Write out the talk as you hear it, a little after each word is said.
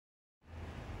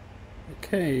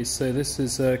Okay, so this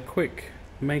is a quick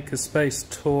Makerspace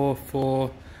tour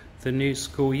for the new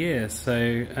school year.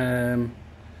 So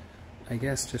I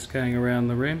guess just going around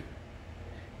the room.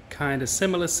 Kind of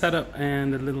similar setup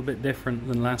and a little bit different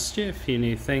than last year. A few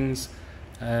new things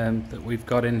that we've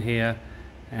got in here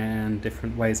and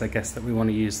different ways I guess that we want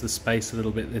to use the space a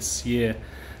little bit this year.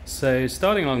 So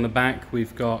starting along the back,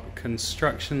 we've got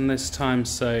construction this time,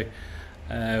 so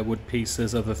wood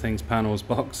pieces, other things, panels,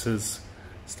 boxes,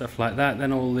 stuff like that.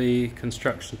 Then all the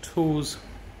construction tools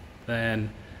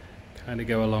then kind of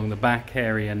go along the back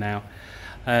area now.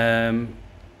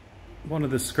 One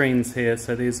of the screens here,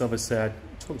 so these obviously I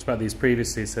talked about these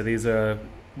previously, so these are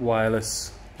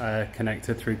wireless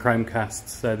connected through Chromecast,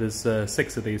 so there's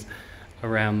 6 of these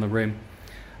around the room.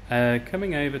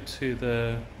 Coming over to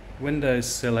the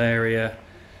windowsill area,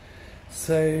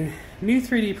 so new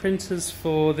 3D printers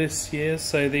for this year.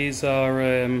 So these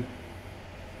are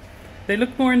they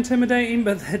look more intimidating,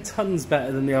 but they're tons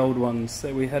better than the old ones.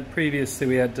 So we had previously,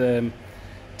 we had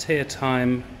tier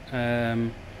time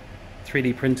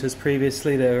 3D printers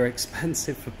previously. They were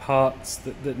expensive for parts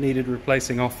that needed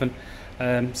replacing often.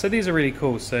 So these are really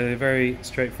cool, so they're very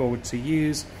straightforward to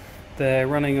use. They're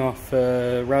running off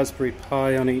a Raspberry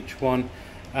Pi on each one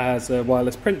as a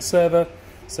wireless print server.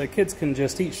 So kids can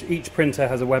just, each printer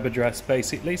has a web address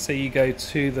basically, so you go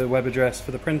to the web address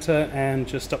for the printer and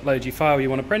just upload your file you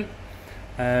want to print.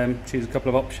 Choose a couple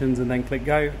of options and then click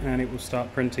go and it will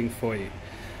start printing for you.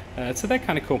 So they're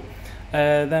kind of cool.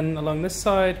 Then along this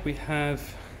side we have,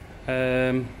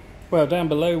 well, down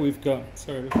below we've got,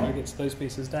 sorry before I get to those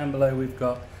pieces, down below we've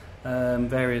got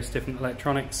various different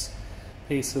electronics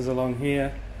pieces along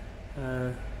here.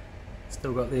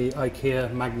 Still got the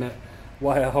IKEA magnet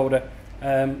wire holder.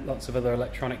 Lots of other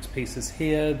electronics pieces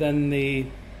here. Then the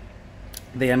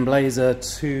Emblazer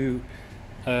 2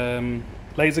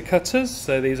 laser cutters,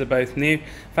 so these are both new.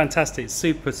 Fantastic,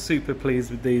 super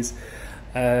pleased with these.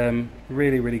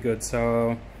 Really good,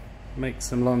 so I'll make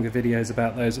some longer videos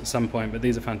about those at some point, but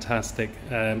these are fantastic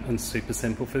and super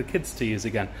simple for the kids to use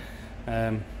again.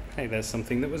 Hey, there's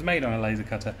something that was made on a laser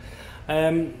cutter.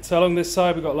 So along this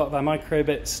side we've got a lot of our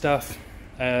microbit stuff,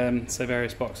 so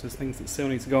various boxes, things that still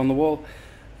need to go on the wall,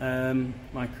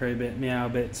 microbit, meow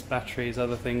bits, batteries,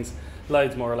 other things,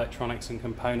 loads more electronics and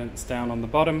components down on the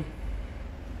bottom.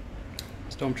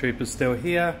 Stormtroopers still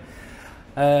here.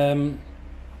 Along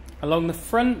the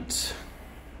front,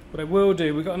 what I will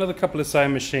do, we've got another couple of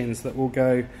sewing machines that will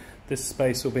go, this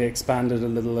space will be expanded a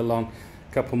little along,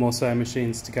 a couple more sewing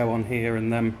machines to go on here,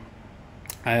 and then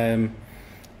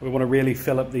we want to really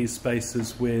fill up these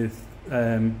spaces with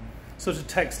sort of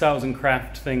textiles and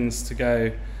craft things to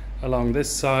go along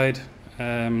this side.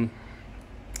 So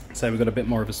we've got a bit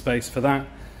more of a space for that.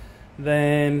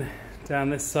 Then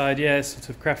down this side, yeah, sort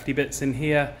of crafty bits in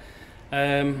here.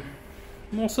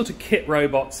 More sort of kit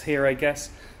robots here, I guess.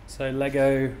 So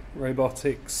Lego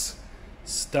robotics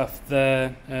stuff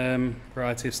there,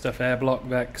 variety of stuff, air block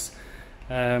Vex,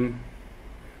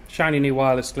 shiny new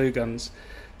wireless glue guns.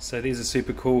 So these are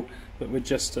super cool, but we're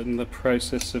just in the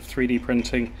process of 3D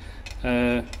printing,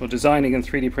 or designing and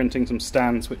 3D printing some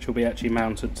stands which will be actually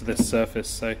mounted to this surface,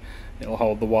 so it'll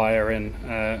hold the wire in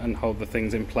and hold the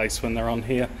things in place when they're on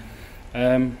here.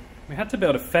 We had to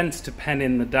build a fence to pen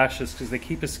in the dashers because they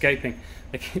keep escaping.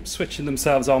 They keep switching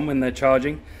themselves on when they're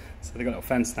charging, so they've got a little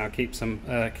fence now, keeps them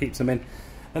in.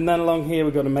 And then along here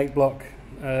we've got a make block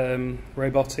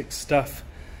robotic stuff.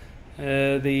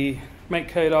 The Make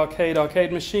Code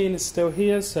arcade machine is still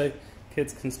here, so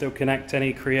kids can still connect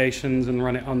any creations and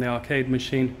run it on the arcade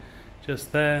machine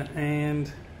just there.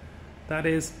 And that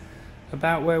is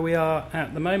about where we are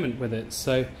at the moment with it.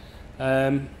 So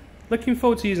looking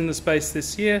forward to using the space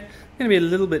this year. It's going to be a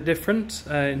little bit different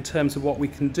in terms of what we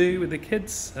can do with the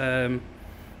kids,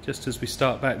 just as we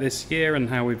start back this year, and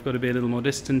how we've got to be a little more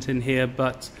distant in here,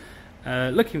 but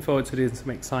looking forward to doing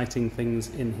some exciting things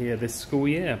in here this school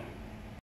year.